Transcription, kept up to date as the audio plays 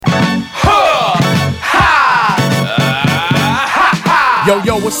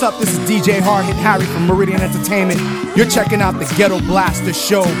Yo, what's up? This is DJ Hard Hit Harry from Meridian Entertainment. You're checking out the Ghetto Blaster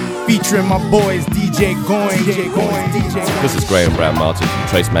Show, featuring my boys DJ Goin. This is Graham Brown Martin from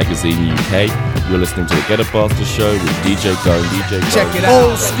Trace Magazine UK. You're listening to the Ghetto Blaster Show with DJ Goin. Check it out.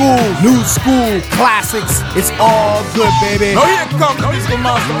 Old school, new school, classics. It's all good, baby. Now here comes the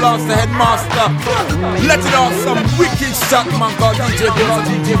Master Blaster, Headmaster. Let it off some wicked shot, man, called DJ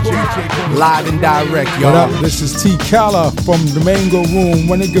Goin. Live and direct, y'all. What up? This is T. Calla from the Mango Room.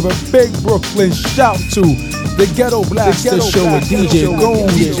 Want to give a big Brooklyn shout to the Ghetto Blaster Show with DJ Goin.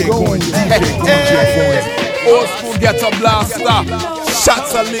 Old school Ghetto Blaster.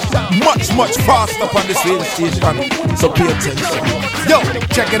 Shots are lit much faster on the same station. So pay attention. Yo,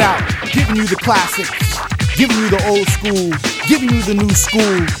 check it out. Giving you the classics, giving you the old school, giving you the new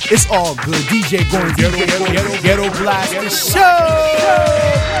school. It's all good. DJ Goin, Ghetto Blaster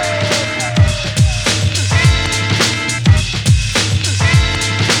Show.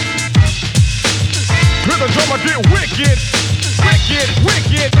 The drummer get wicked, wicked,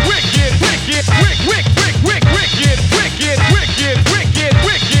 wicked, wicked, wicked, wicked, wicked, wicked, wicked, wicked, wicked,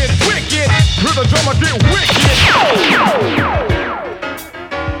 wicked, wicked. Hear the drummer get wicked.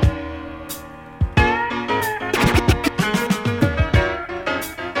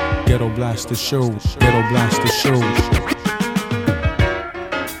 Ghetto Blaster Show, Ghetto Blaster Show.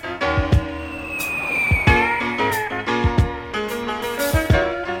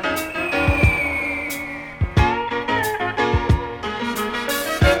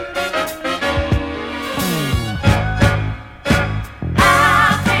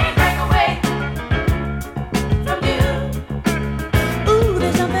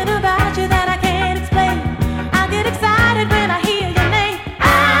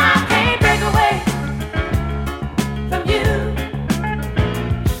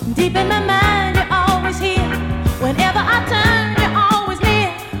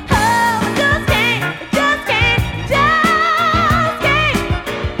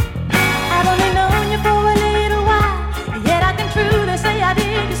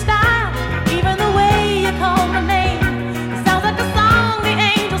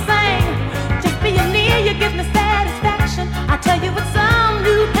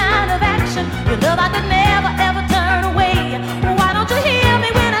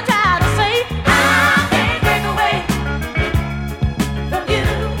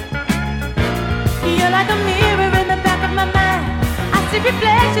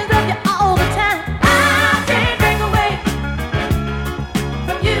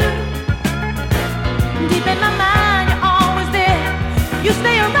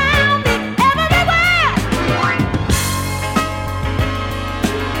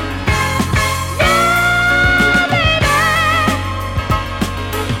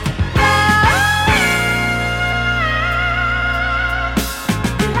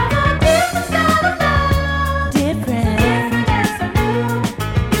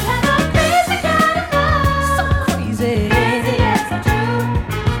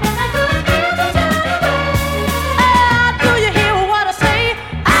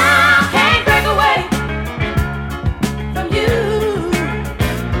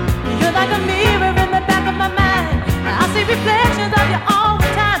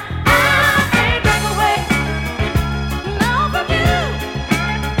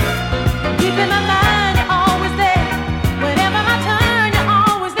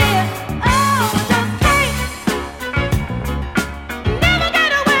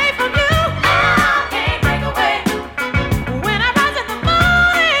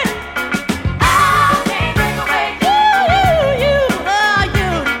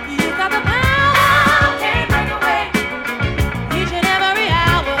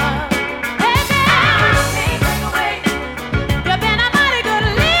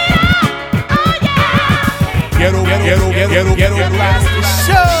 Ghetto Blaster Show.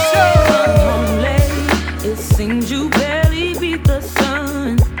 It seems you barely beat the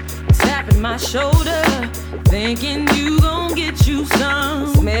sun. Tapping my shoulder, thinking you gon' get you some.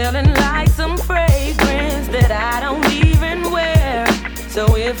 Smelling like some fragrance that I don't even wear.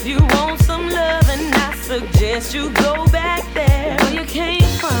 So if you want some loving, I suggest you go back there where you came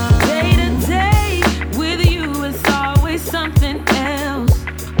from. Day to day with you, it's always something else.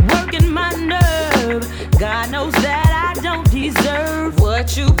 Working my nerve, God knows that I don't deserve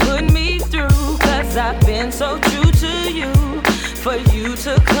what you put me through. Cause I've been so true to you. For you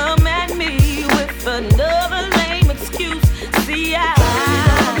to come at me with another lame excuse. See, I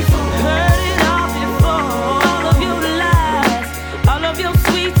heard it all before. All of your lies, all of your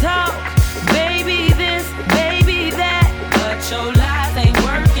sweet talk. Baby this, baby that. But your lies ain't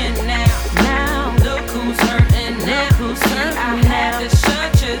working now. Now, look who's hurting now. Look who's hurting. I had to show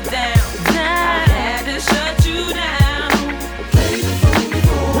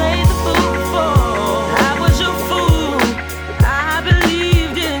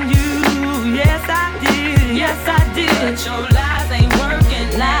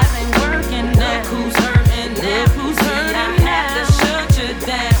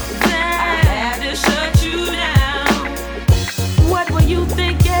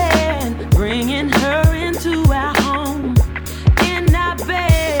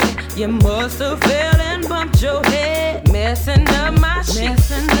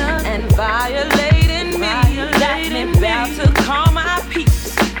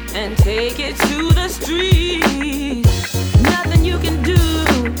and take it to the streets. Nothing you can do,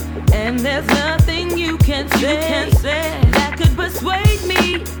 and there's nothing you can say that could persuade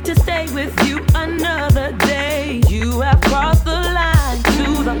me to stay with you another day. You have crossed the line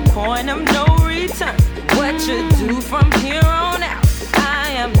to the point of no return. What you do from here on out,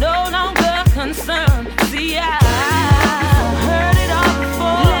 I am no longer concerned. See, I heard it all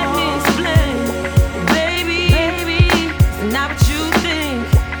before. Let me explain, baby. It's not what you think.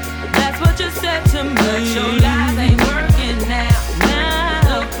 That's what you said to me. But your lies ain't working now.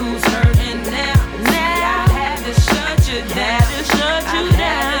 Look who's hurting now. See, I had to shut you down. Shut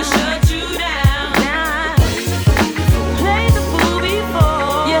you down. Played the fool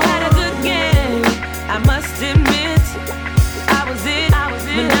before. You had a good game, I must admit. I was it,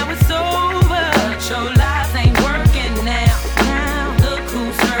 but now it's over. But your lies ain't working now. Look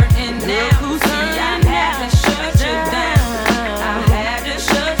who's hurting now. See, I had to shut you down. I had to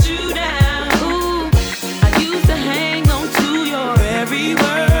shut you down. Ooh, I used to hang on to your every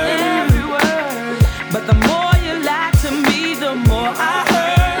word. But the more you lied to me, the more I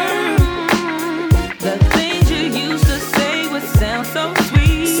heard. The things you used to say would sound so sweet.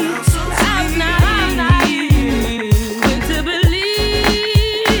 I was naive, quick to believe.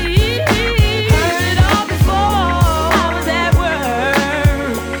 Heard it all before. I was at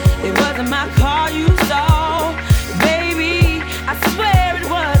work. It wasn't my car you saw, baby. I swear it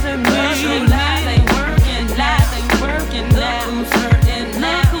wasn't me. Your lies ain't working. Look who's hurting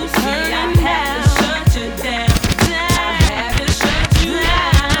now. See, I had to shut you down. I had to shut you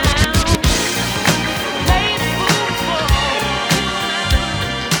down. Play the fool before.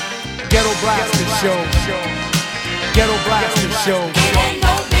 Ghetto Blaster Show. Ghetto Blaster Show. It ain't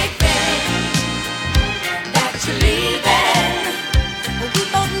no big thing that you're leaving. But we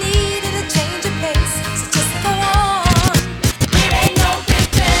both needed a change of pace, so just go on. It ain't no big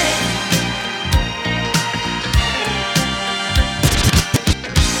thing.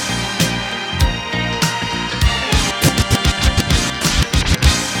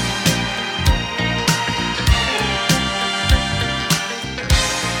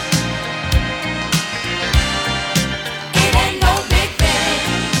 It ain't no big thing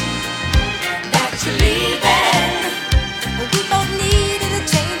that you're leaving.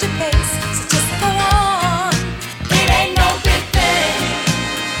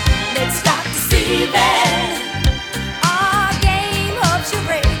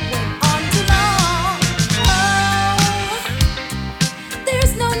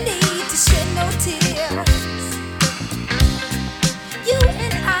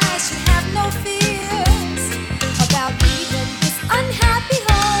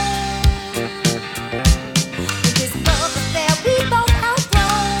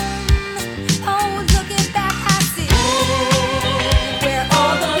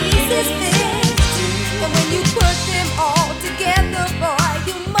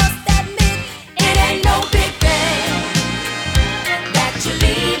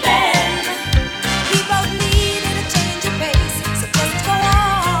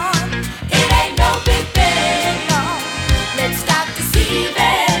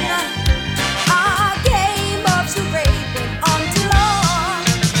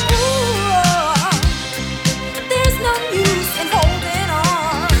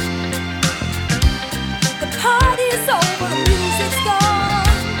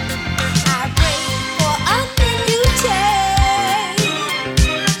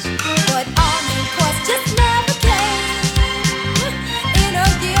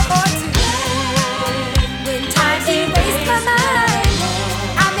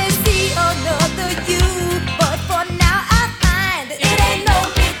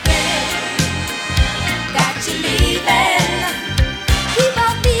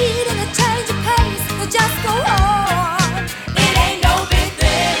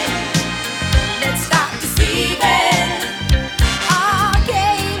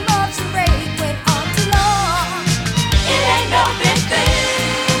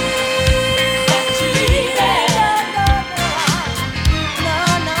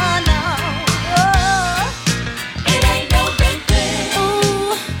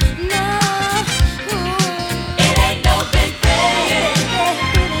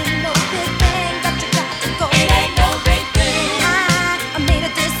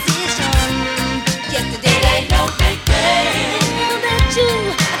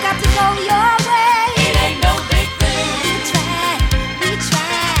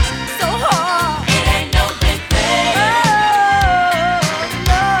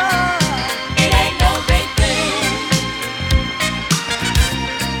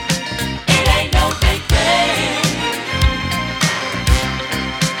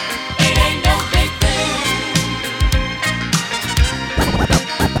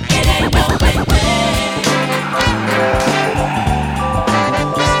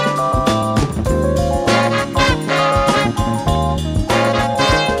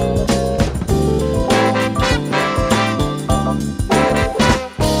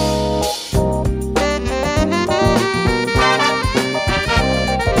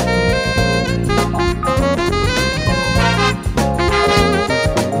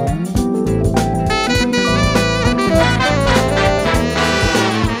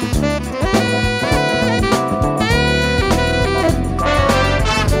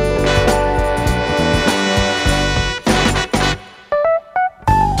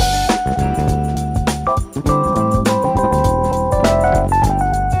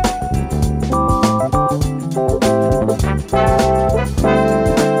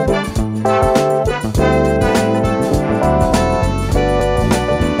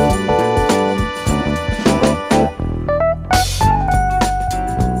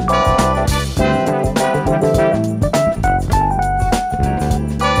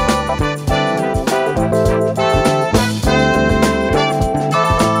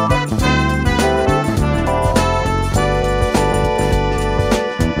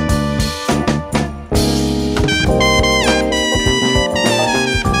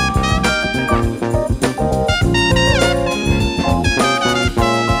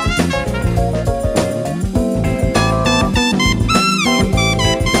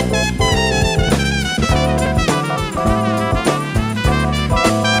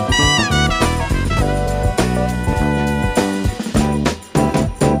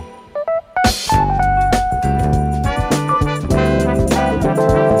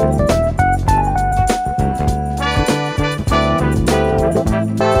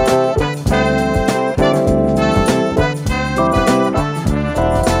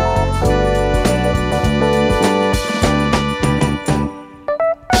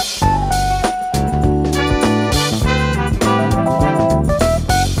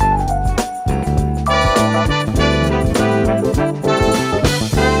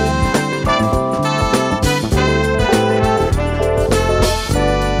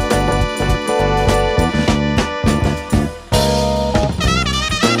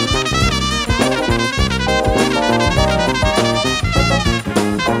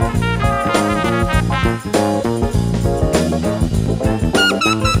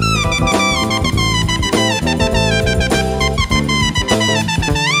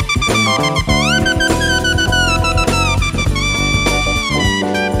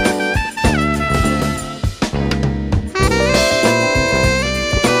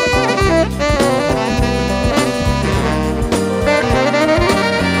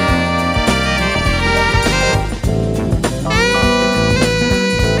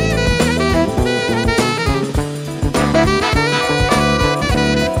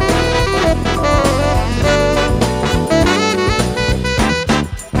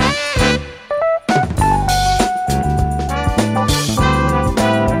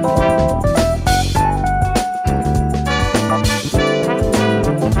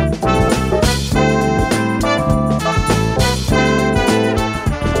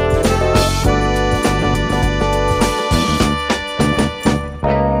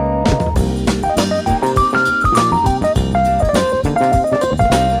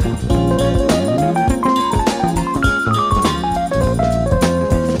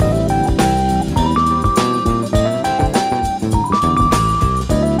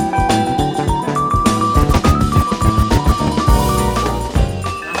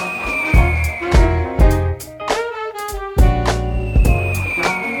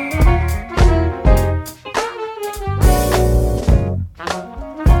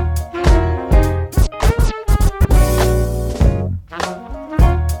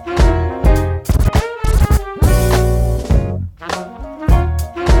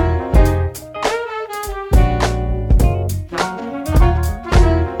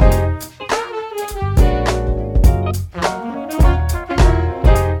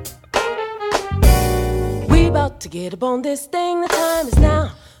 get up on this thing, the time is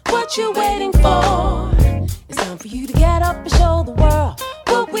now. What you waiting for? It's time for you to get up and show the world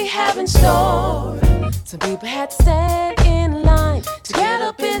what we have in store. Some people had to stand in line to get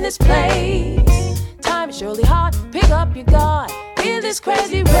up in this place. Time is surely hard, pick up your guard in this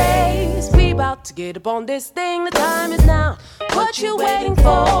crazy race. We about to get up on this thing, the time is now. What you waiting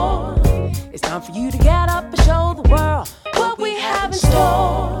for? It's time for you to get up and show the world what we have in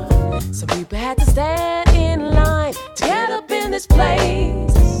store. Some people had to stand in line to get up in this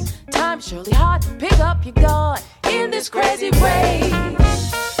place. Time is surely hard, pick up your guard in this crazy race.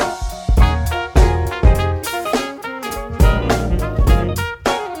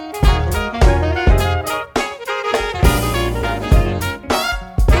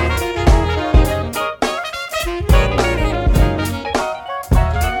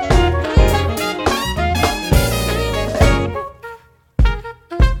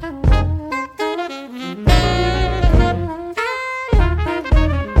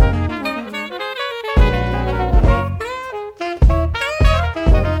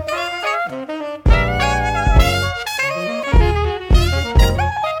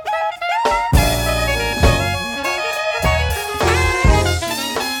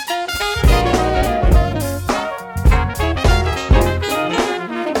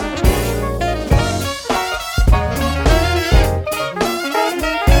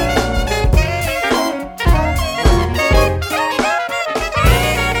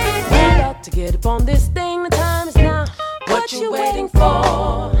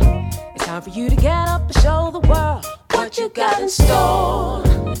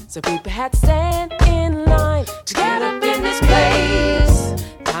 So people had to stand in line to get up in this place.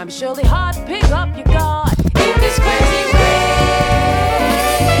 Time is surely hard to pick up your guard in this crazy race.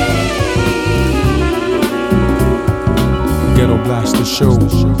 Ghetto Blaster Show.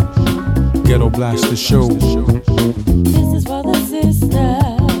 Ghetto Blaster Show. This is for the sisters,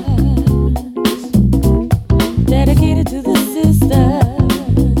 dedicated to the sisters.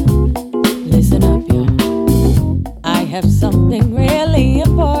 Listen up, y'all. I have something really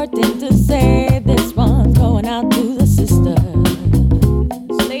important to say. This one's going out to the sisters.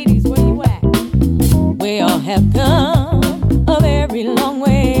 Ladies, where you at? We all have come a very long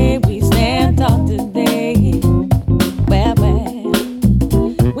way. We stand tall today. Well,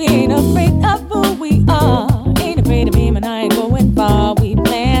 we ain't afraid of who we are. Ain't afraid of him, and I ain't going far. We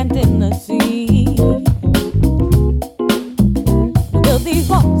plant in the sea. We build these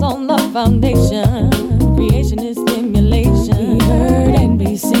walls on the foundation. Creation is stimulation. Be heard and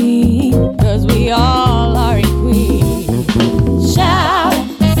be seen, 'cause we all are a queen. Shout,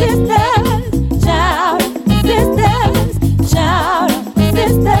 sisters, shout, sisters, shout,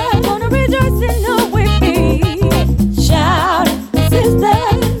 sisters. Gonna rejoice in who we be. Shout,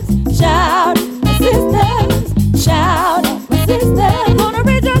 sisters, shout, sisters, shout, sisters. Gonna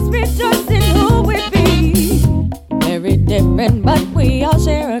rejoice, rejoice in who we be. Very different, but we all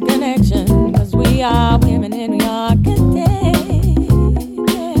share a connection. 'Cause we are women and we are content.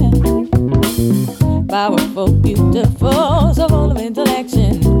 Yeah. Powerful, beautiful, so full of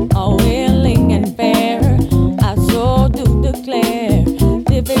intellection, all willing and fair. I so do declare,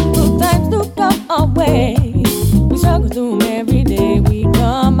 difficult times do come our way. We struggle through them every day. We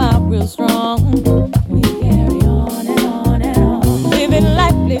come out real strong. We carry on and on and on. Living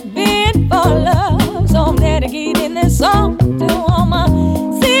life, living for love. So I'm dedicating this song to all my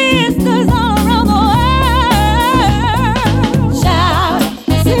sisters all around the world. Shout,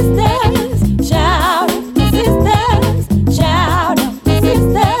 sisters, shout, sisters, shout,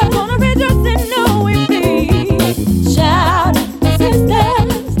 sisters. Gonna rejoice in who we be. Shout,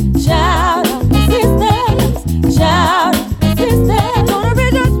 sisters, shout, sisters,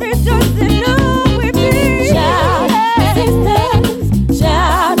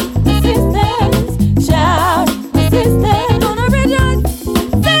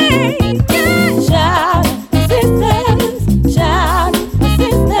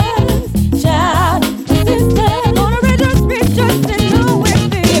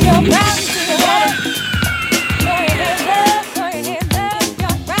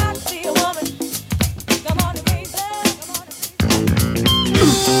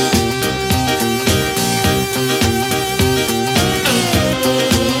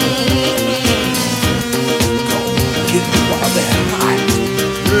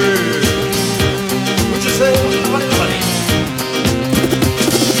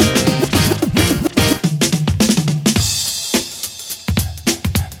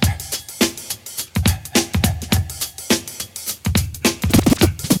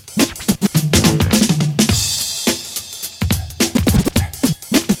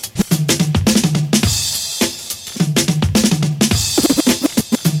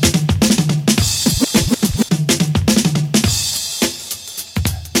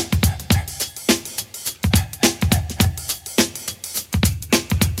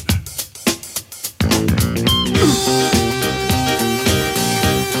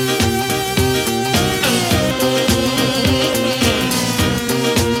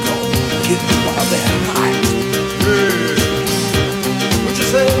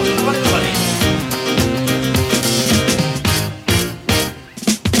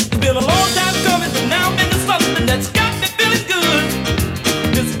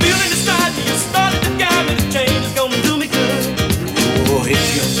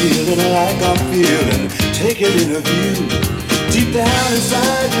 like I'm feeling, take it in a view. Deep down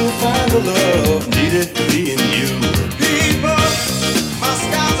inside you'll find the love needed to be in you. People, my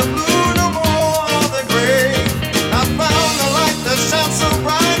skies are blue, no more are they gray. I found the light that shines so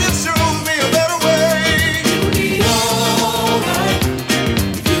bright, it shows me a better way. It'll be alright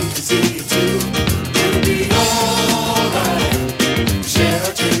if you can see it too. It'll be alright, share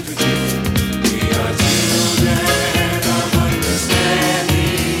a drink with you. We are children of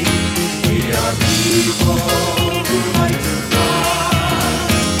understanding. We are people who like to fly.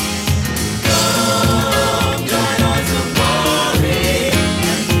 Come join us a party,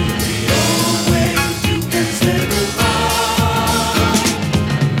 and we'll be always you can say goodbye.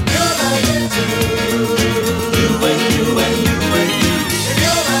 You're like it too. You and you and you and you. And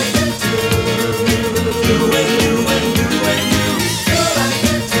you're like it too. You and you and you and you. You're like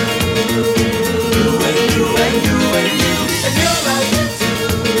it too. You and you and you and you. And you're like it too.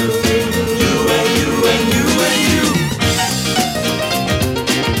 You and you and you and you.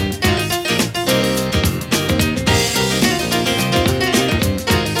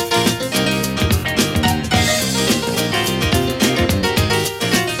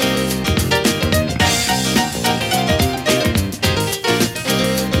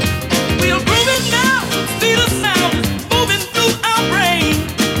 We are grooving now, speed of sound is moving through our brain.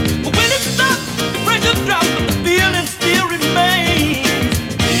 But when it stops, the pressure drops, but the feeling still remains.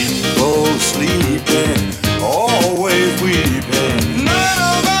 People sleeping, always weeping. None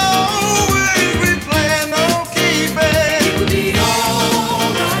of our own ways we plan on keeping. It would be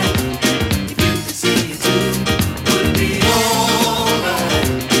alright if you could see it too. Would it be alright?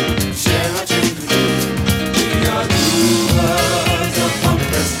 Share a drink with you. We are movers of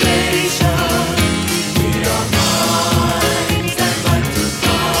hunger station. We are minds that like to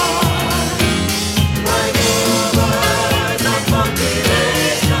fly. Like movers of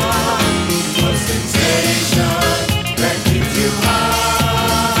population. A sensation that keeps you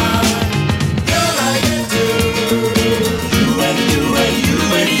high. You're like it too. You and you and you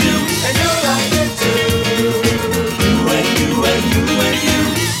and you. And you're like it too. You and you and you and you.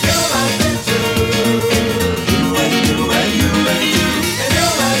 You're like it too. You and you and you and you. And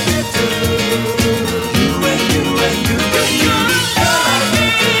you're like it too. You and you and you and you. You're like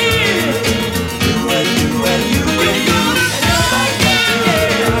it too. You and you and you and you. And you're like it too.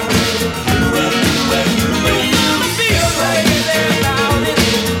 You and you and you and you. You're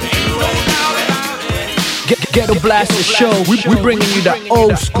like it Ghetto Blaster Show. We bringing you the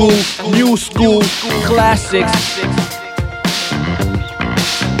old school, new school, classics.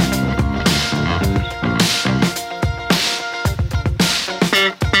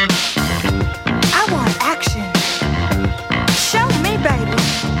 I want action. Show me, baby.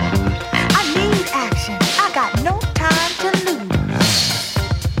 I need action. I got no time to lose.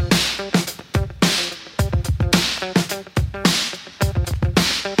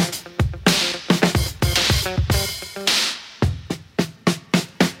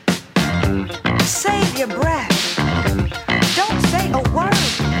 Save your breath. Don't say a word.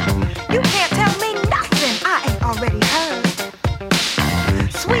 You can't tell me nothing I ain't already heard.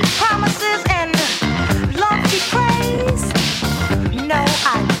 Sweet promises and lofty praise. No,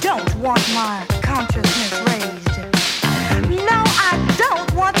 I don't want my consciousness raised. No, I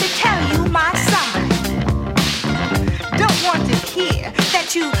don't want to tell you my side. Don't want to hear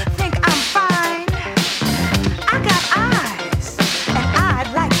that you think I'm fine. I got eyes, and I'd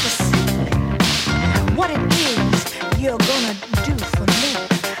like to see what it is you're gonna do for me.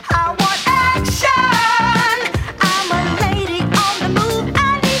 I want action. I'm a lady on the move. I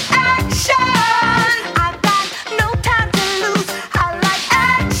need action. I've got no time to lose. I like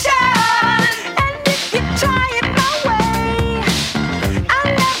action. And if you try it my way, I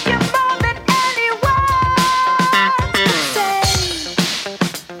love you more than anyone could say.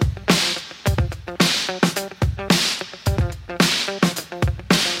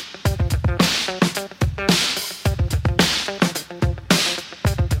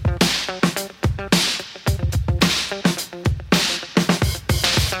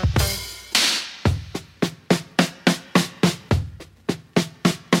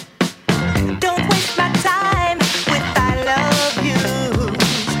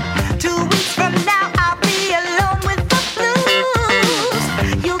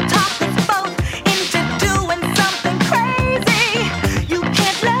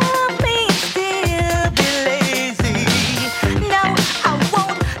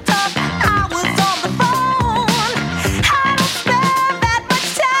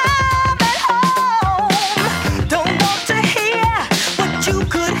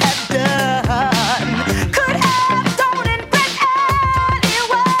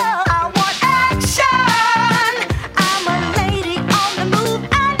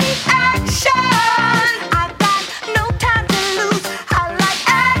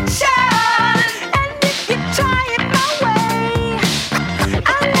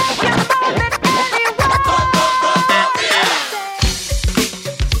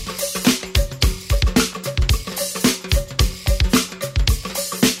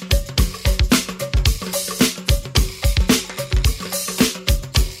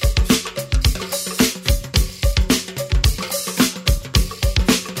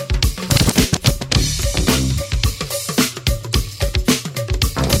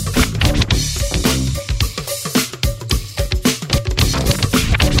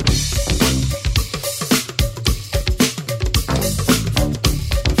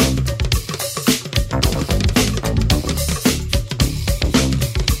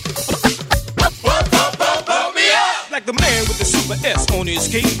 Miss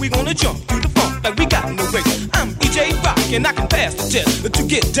K, we gonna jump through the funk like we got no break. I'm DJ Rock and I can pass the test to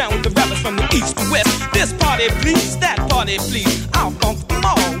get down with the rappers from the east to west. This party please, that party please. I'll funk them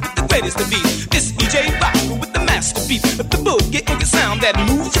all with the greatest of beats. This DJ Rock with the master beat, the boogie the sound that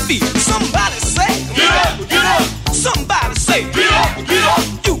moves your feet. Somebody say, get up, get up. Somebody say, get up, get up.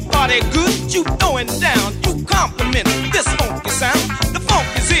 You party good, you throwing down, you compliment this funky sound. The funk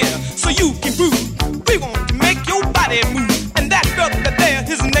is here, so you can groove. We want to make your body move. And that brother there,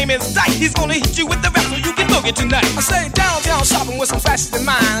 his name is Dyke. He's gonna hit you with the rap so you can boogie tonight. I say downtown shopping with some fashion in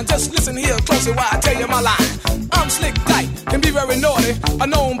mind. Just listen here closely while I tell you my line. I'm Slick Dyke, can be very naughty. I'm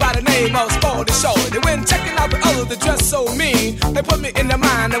known by the name of Sporty Shorty. When checking out the others that dress so mean, they put me in their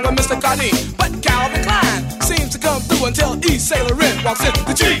mind and with Mr. Cardine. But Calvin Klein seems to come through until East Sailor in walks in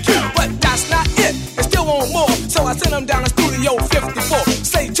the GQ. But that's not it, they still want more. So I sent them down to Studio 54.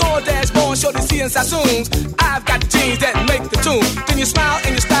 Say George Dashboard, Shorty C and Sassoons. I've got the jeans that make the tune. Then you smile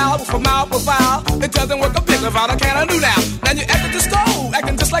in your style with a mouth profile. It doesn't work a bit about a can I do now. Now you acting just cold,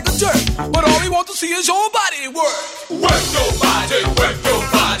 acting just like a jerk. But all we want to see is your body work. Work your body, work your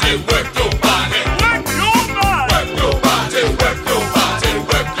body, work your body. Work your body. Work your body, work your body,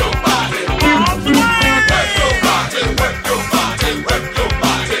 work your body. Work your body, work your body, work your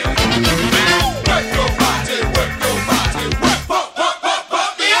body. Work your body, work your body, work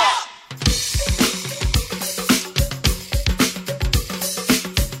me up.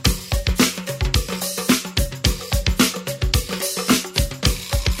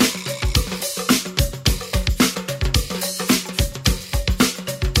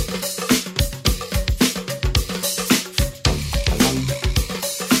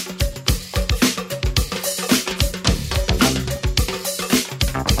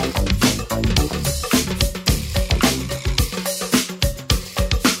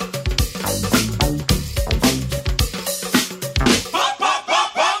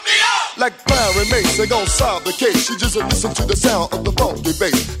 Like Byron Mace, they gon' solve the case. You just listen to the sound of the funky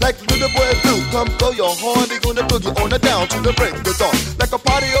bass. Like little boy Blue, come throw your horn. They gonna boogie on the down to the break of dawn. Like a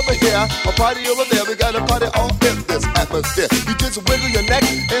party over here, a party over there. We got a party all in this atmosphere. You just wiggle your neck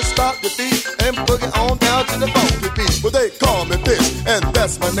and stop your feet and boogie on down to the funky beat. Well, they call me Fish, and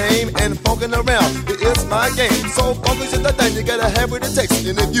that's my name. And funkin' around, it is my game. So funky's is the thing, you gotta have what it takes.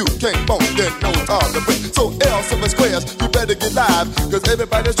 And if you can't funk, then no time to break. So L7 squares, you better get live, cause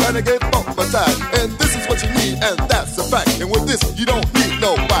everybody's trying to get time. And this is what you need, and that's a fact. And with this, you don't need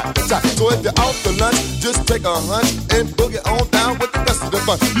no fight attack. So if you're out to lunch, just take a hunch and boogie on down with the rest of the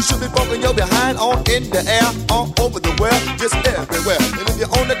fun. You should be bumping your behind on in the air, all over the world, just everywhere. And if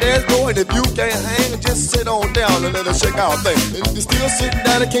you're on the dance floor, and if you can't hang, just sit on down and let it shake out thing. And if you're still sitting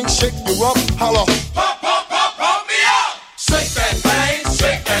down and can't shake you up, holla, pop, pop, pop, pop me up. Shake that thing,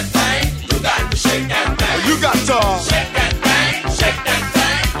 shake that thing. You got to shake that thing. You got to shake that thing, shake that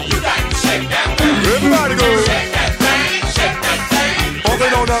thing. You got to shake that thing. Everybody go. Shake that thing, shake that thing. Hold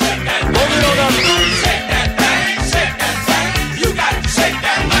it on up. Hold it on up. Shake that thing, shake that thing. You got to shake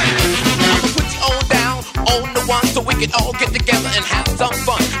that thing. Put you on down on the one so we can all get together and have some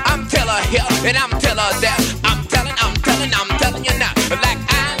fun. I'm Teller here and I'm Teller there. I'm telling you now. Like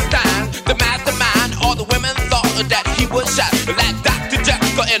Einstein, the mastermind, all the women thought that he was shot. Like Dr.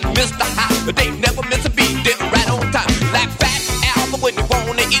 Jekyll and Mr. Hyde, they never miss a beat. They're right on time. Like Fat Album when you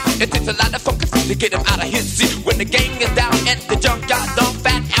wanna eat. It takes a lot of funky to get him out of his seat. When the gang is down at the junkyard, don't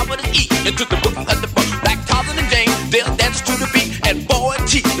Fat Album to eat into the boogie of the book. Like Tarzan and Jane, they'll dance to the beat. And Boy and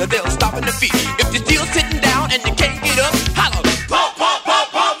Chief, they'll stop on the feet. If you're still sitting down and you can't get up, holla, pump, pump,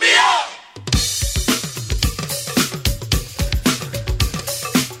 pump, pump me up.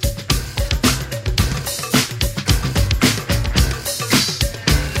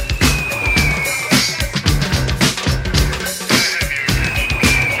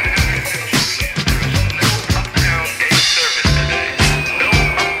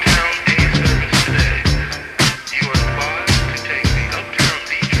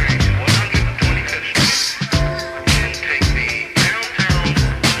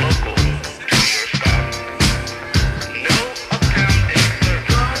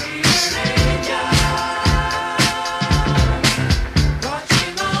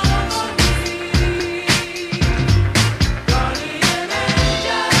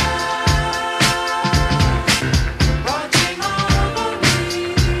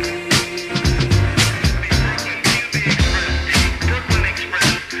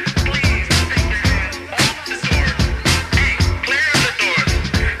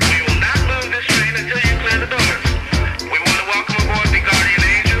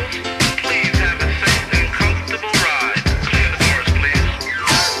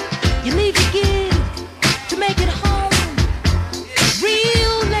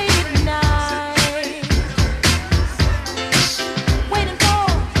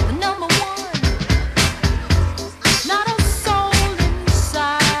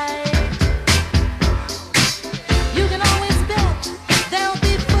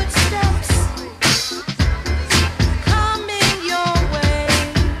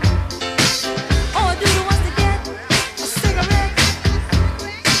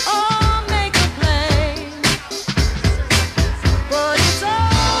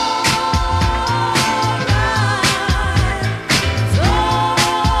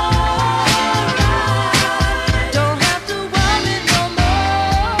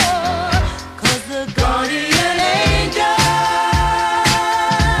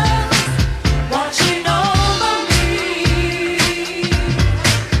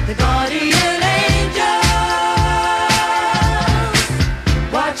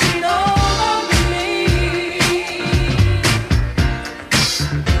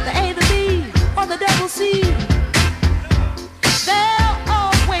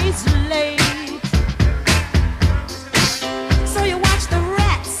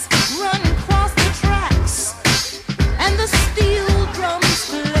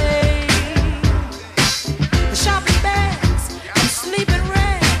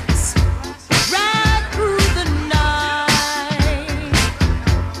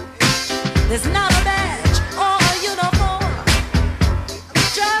 There's not a badge or a uniform,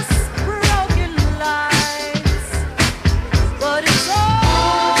 just broken lights. But it's alright.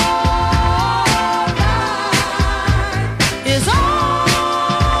 It's alright.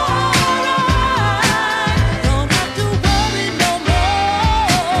 Don't have to worry no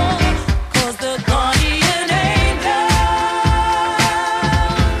more, 'cause the guardian angels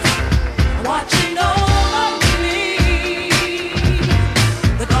are watching over me.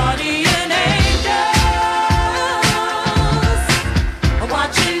 The guardian angels are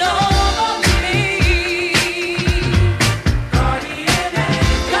watching over me. Guardian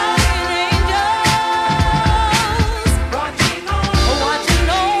angels watching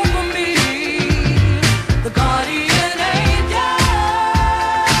over me. The guardian angels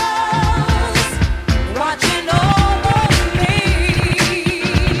watching over me.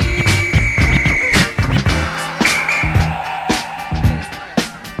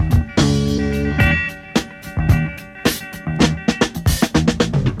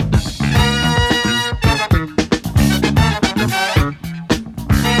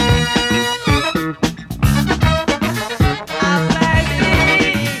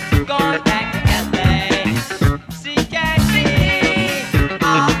 Going back to LA, CKB-R-R-Y.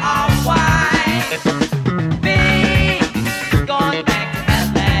 B, going back to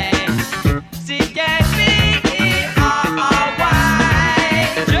LA, CKB-R-R-Y.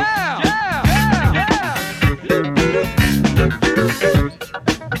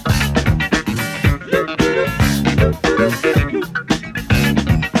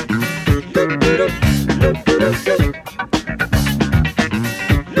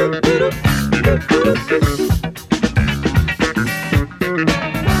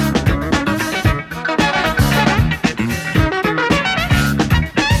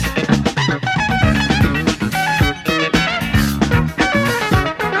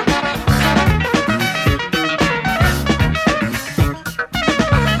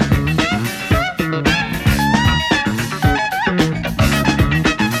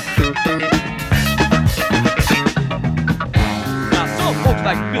 Now some folks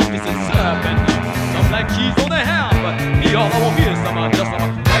like biscuits and syrup, and some like cheese on their ham, but me all I want here is some just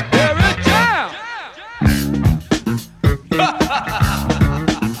some blackberry jam.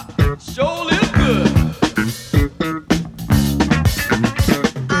 Sure live good.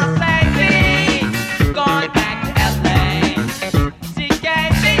 Going back to LA,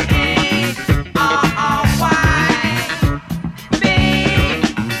 CKB-R-R-Y. B,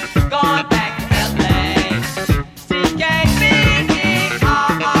 going back to LA, CKB-R-R-Y.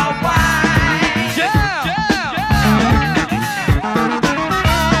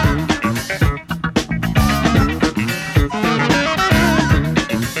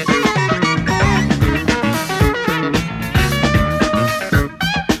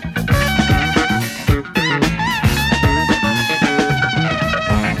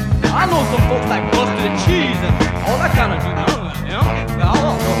 I know some folks like mustard and cheese and all that kind of junk, you know? I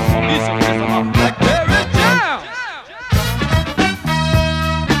want me some blackberry jam.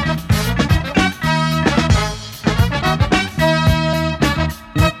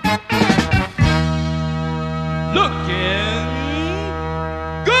 Looking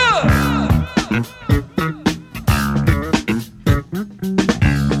good.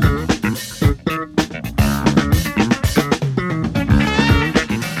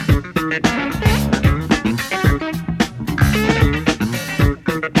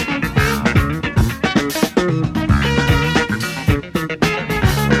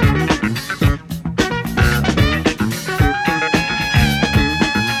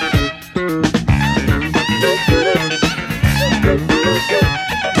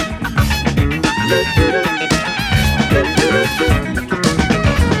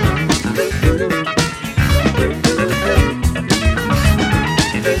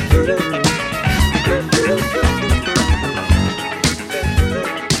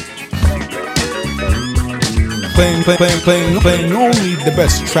 Playing only the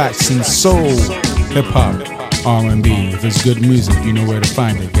best tracks in soul, hip hop, R&B. If it's good music, you know where to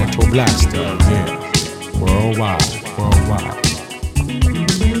find it. Ghetto Blaster, yeah. Worldwide.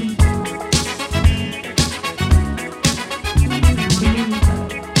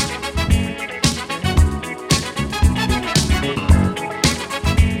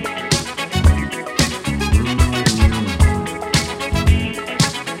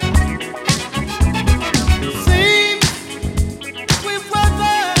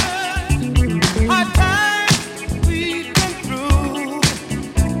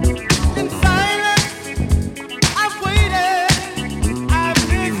 I've waited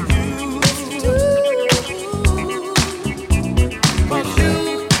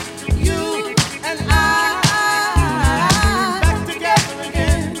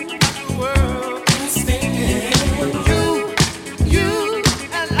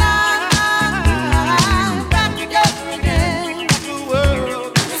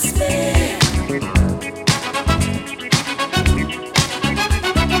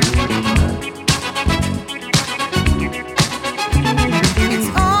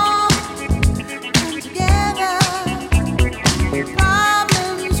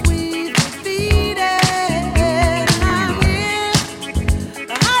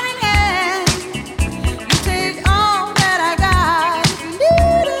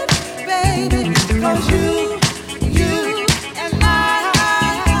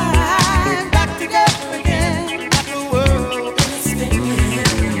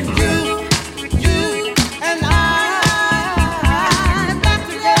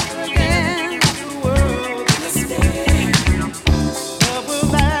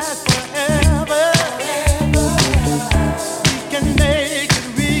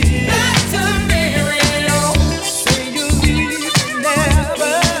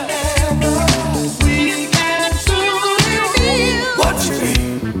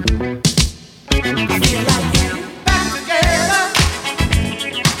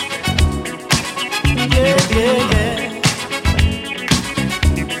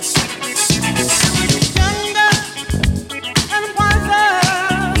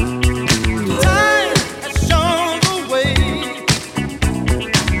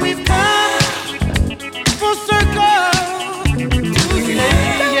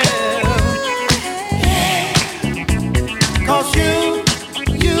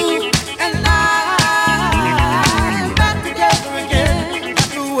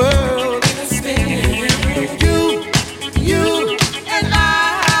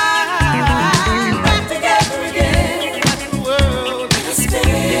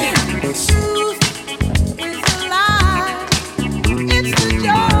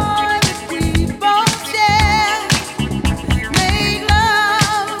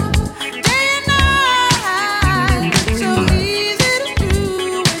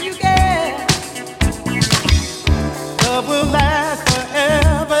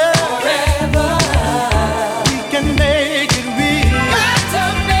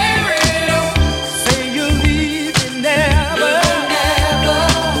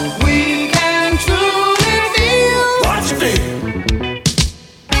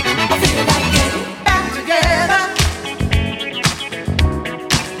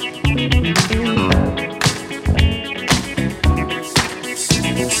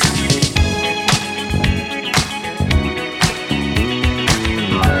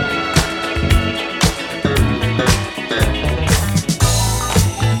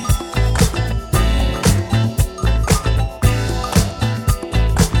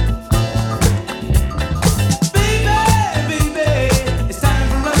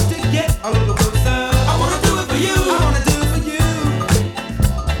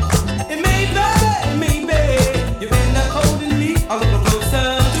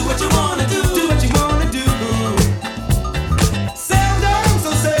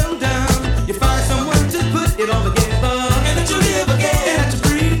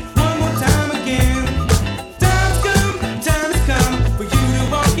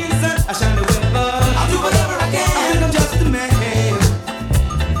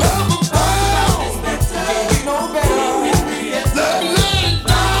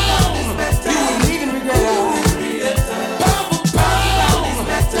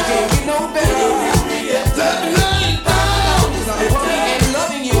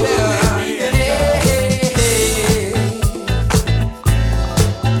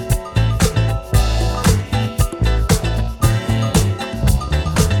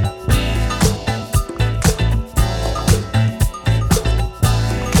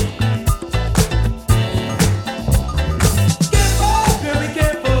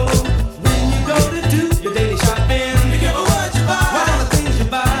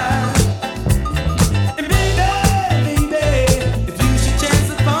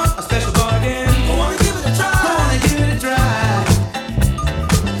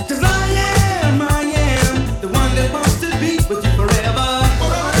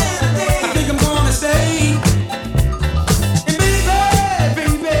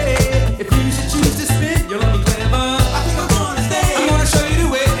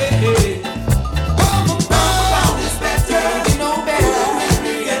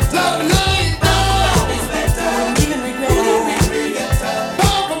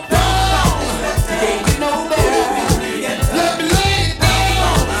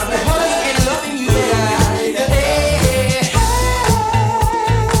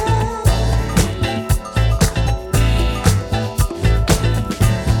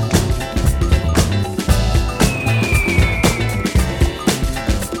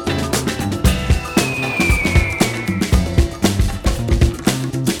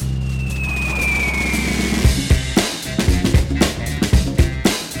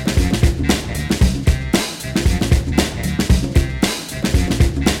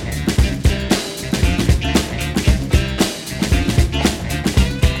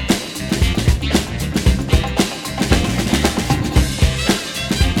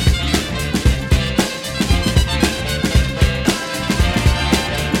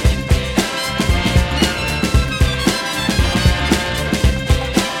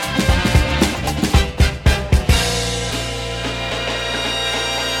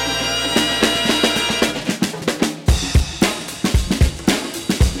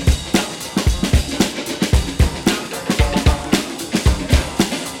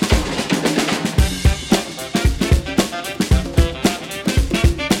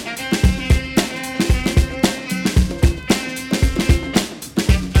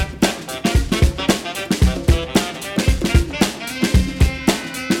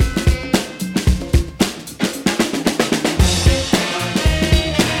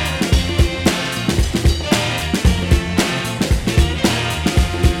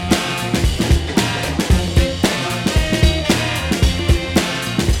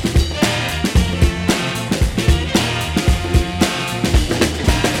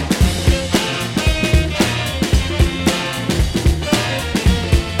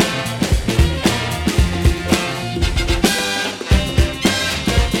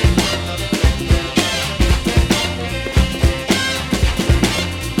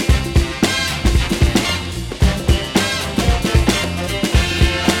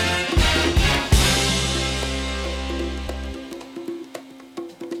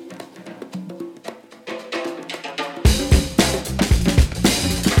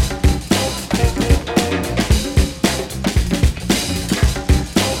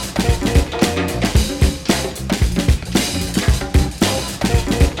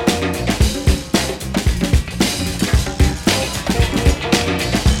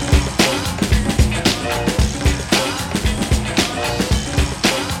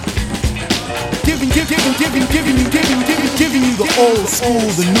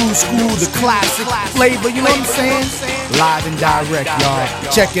school, the new school, the classic flavor, you know what I'm saying? Live and direct, y'all.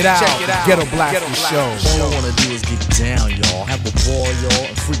 Check it out, Ghetto Blaster Show. All I wanna do is get down, y'all. Have a ball, y'all,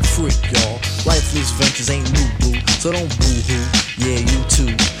 and freak, y'all. Life these ventures ain't new, boo, so don't boo-hoo. Yeah, you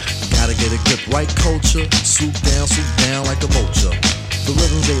too. Gotta get a grip, right culture. Swoop down like a vulture. The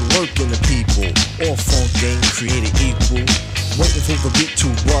rhythms they lurk in the people. All funk ain't created equal. Waiting for the beat to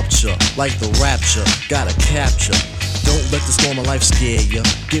rupture, like the rapture. Gotta capture. Don't let the storm of life scare ya.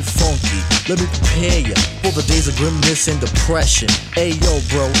 Get funky, let me prepare ya for the days of grimness and depression. Hey yo,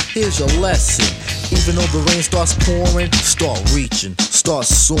 bro, here's your lesson. Even though the rain starts pouring, start reaching, start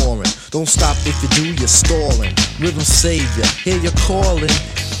soaring. Don't stop if you do, you're stalling. Rhythm savior, hear you calling.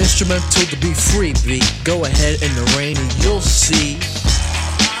 Instrumental to be free, beat. Go ahead in the rain and you'll see.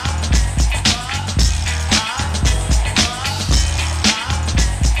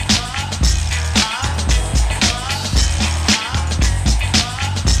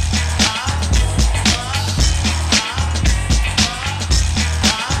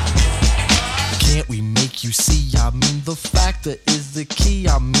 You see, I mean the factor is the key.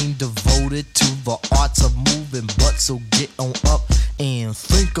 I mean devoted to the arts of moving, but so get on up and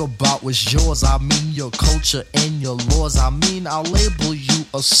think about what's yours. I mean your culture and your laws. I mean I'll label you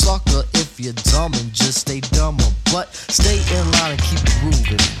a sucker if you're dumb and just stay dumber, but stay in line and keep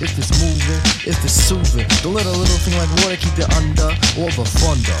grooving. If it's moving, if it's soothing, don't let a little thing like water keep you under or the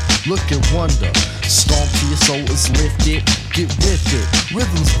thunder. Look and wonder, stomp till your soul is lifted. Get with it,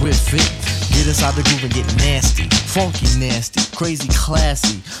 rhythms with it. Get inside the groove and get nasty, funky nasty, crazy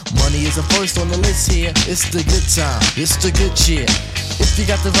classy. Money is a first on the list here. It's the good time, it's the good cheer. If you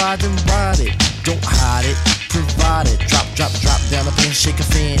got the ride, then ride it. Don't hide it, provide it. Drop down the pen, shake a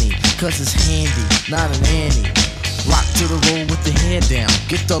fanny. Cause it's handy, not an Annie. Rock to the roll with the hair down.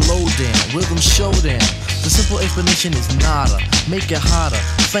 Get the low down, rhythm showdown. The simple explanation is nada. Make it hotter,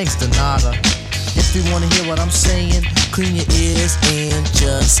 thanks to nada. If you wanna hear what I'm saying, clean your ears and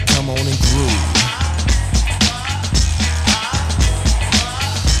just come on and groove.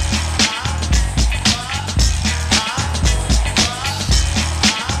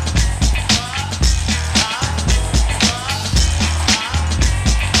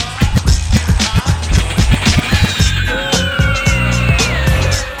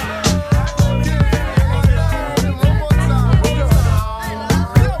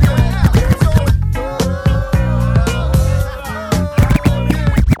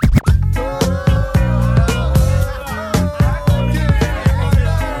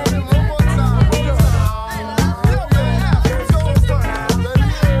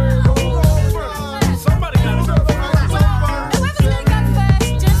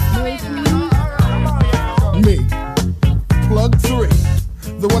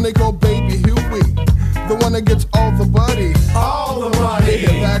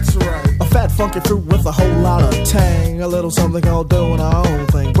 Fruit with a whole lot of tang. A little something all doing our own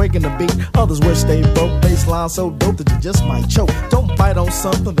thing. Breaking the beat, others wish they broke. Baseline so dope that you just might choke. Don't bite on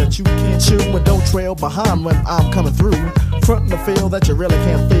something that you can't chew. And don't trail behind when I'm coming through. Frontin' to feel that you really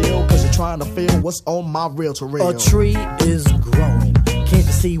can't feel. Cause you're trying to feel what's on my reel to reel. A tree is growing. Can't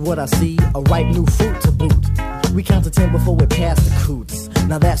you see what I see? A ripe new fruit to boot. We count to 10 before we're past the coots.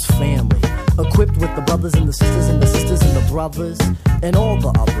 Now that's family. Equipped with the brothers and the sisters and the sisters and the brothers and all the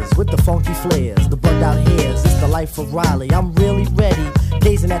others with the funky flares, the bugged out hairs. It's the life of Riley. I'm really ready,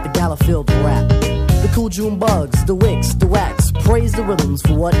 gazing at the Gallowfield rap. The cool June bugs, the wicks, the wax. Praise the rhythms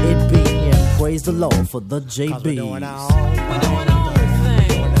for what it be, and praise the Lord for the JBs. We're doing our own thing.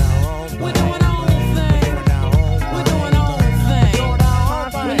 We're doing our own thing. We're doing our own thing.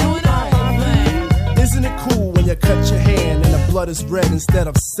 We're doing our own thing. Isn't it cool when you cut your hand and the blood is red instead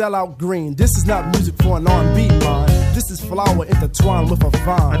of sellout green? This is not music for an R&B mind. This is flower intertwined with a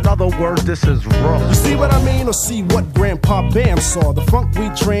vine. In other words, this is raw. You see what I mean, or see what Grandpa Bam saw? The funk we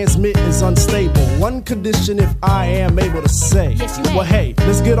transmit is unstable. One condition if I am able to say. Yes, you may. Well, hey,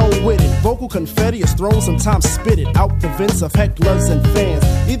 let's get on with it. Vocal confetti is thrown, sometimes spit it out the vents of hecklers and fans.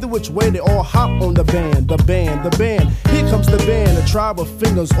 Either which way, they all hop on the band. The band, the band. Here comes the band, a tribe of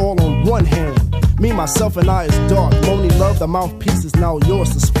fingers all on one hand. Me, myself, and I is dark. Moni love, the mouthpiece is now yours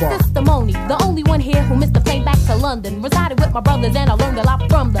to spark. Sister Moni, the only one here who missed the plane back to London. Resided with my brothers and I learned a lot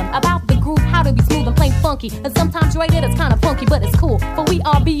from them. About the groove, how to be smooth and plain funky. And sometimes rated it's kinda funky, but it's cool. For we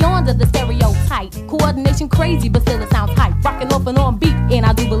are beyond the stereotype. Coordination crazy, but still it sounds hype. Rocking off and on beat, and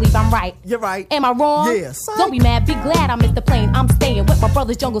I do believe I'm right. You're right. Am I wrong? Yes. Don't be mad, be glad I missed the plane. I'm staying with my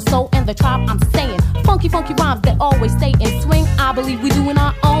brothers Jungle Soul and the tribe I'm saying. Funky, funky rhymes that always stay in swing. I believe we doing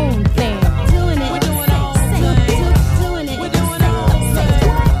our own thing. Doing it. We're doing our own thing. Doing it. We're doing our own thing.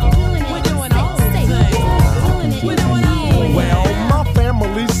 We're doing our own thing. We're doing our own thing. Well, my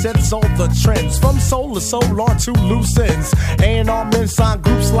the trends. From soul to soul on to loose ends. A&R men sign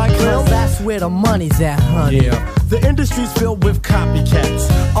groups like them. That's where the money's at, honey. Yeah, the industry's filled with copycats.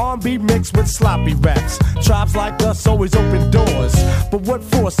 R&B mixed with sloppy raps. Tribes like us always open doors. But what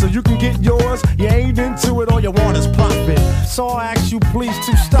for? So you can get yours? You ain't into it, all you want is profit. So I ask you please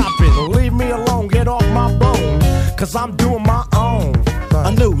to stop it. Leave me alone, get off my bone. Cause I'm doing my own.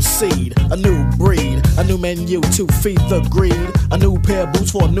 A new seed, a new breed, a new menu to feed the greed. A new pair of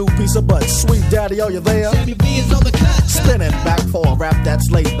boots for a new piece of butt. Sweet daddy, are you there? Sammy B is on the cut. Spinning back for a rap that's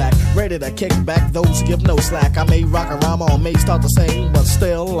laid back. Ready to kick back, those who give no slack. I may rock a rhyme or may start to sing, but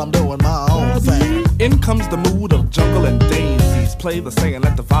still I'm doing my own thing. In comes the mood of jungle and daisies. Play the saying,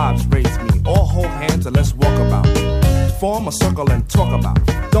 let the vibes raise me. All hold hands and let's walk about. Form a circle and talk about.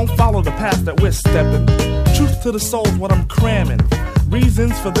 Don't follow the path that we're stepping. Truth to the soul's what I'm cramming.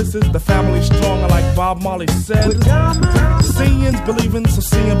 Reasons for this is the family stronger, like Bob Marley said. Seeing's believing, so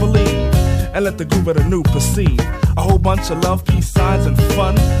see and believe. And let the groove of the new proceed. A whole bunch of love, peace signs, and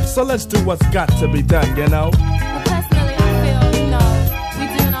fun. So let's do what's got to be done, you know? Well, personally, I feel,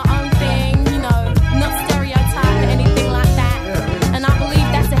 we're doing our own thing, not stereotype or anything like that. And I believe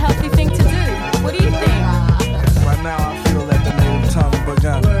that's a healthy thing to do. What do you think? Right now, I feel that the native tongue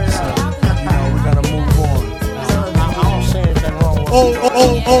begun. So, we gotta move on. Old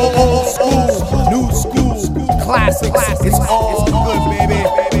school, new school, classics. It's all good, baby.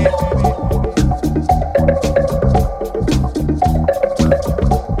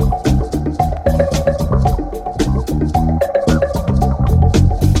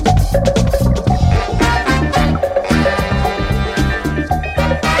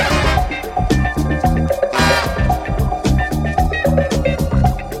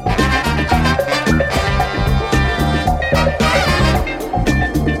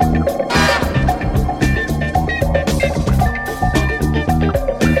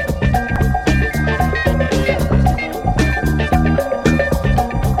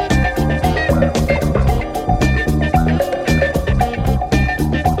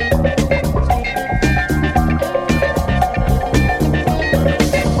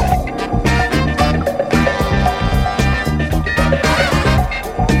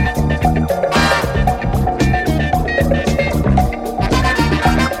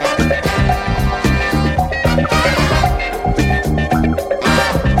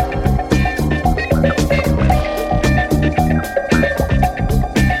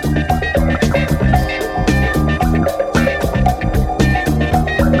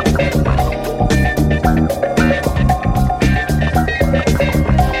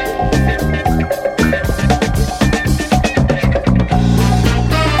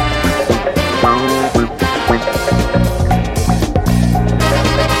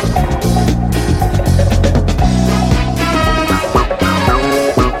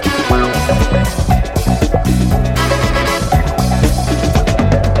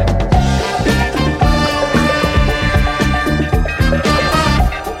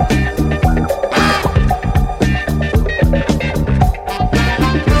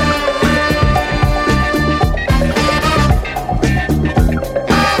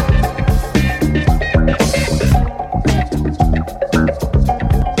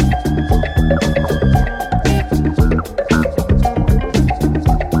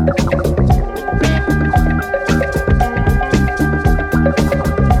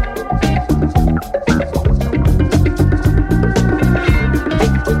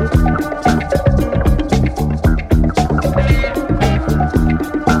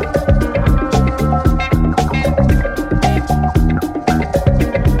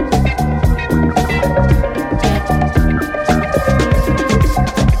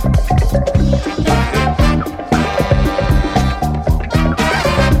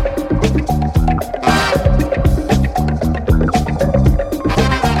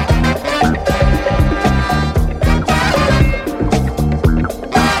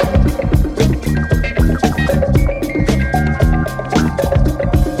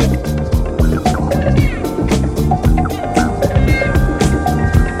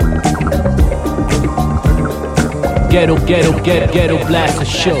 Ghetto Blaster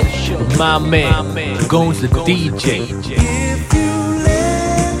Show. My man, Goons the DJ.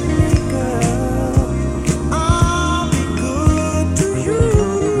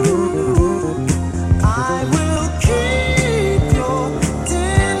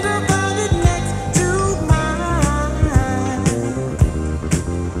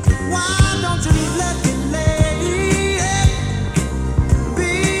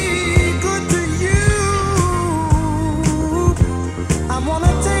 I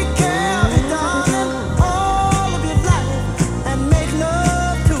wanna take care of you, darling, all of your life.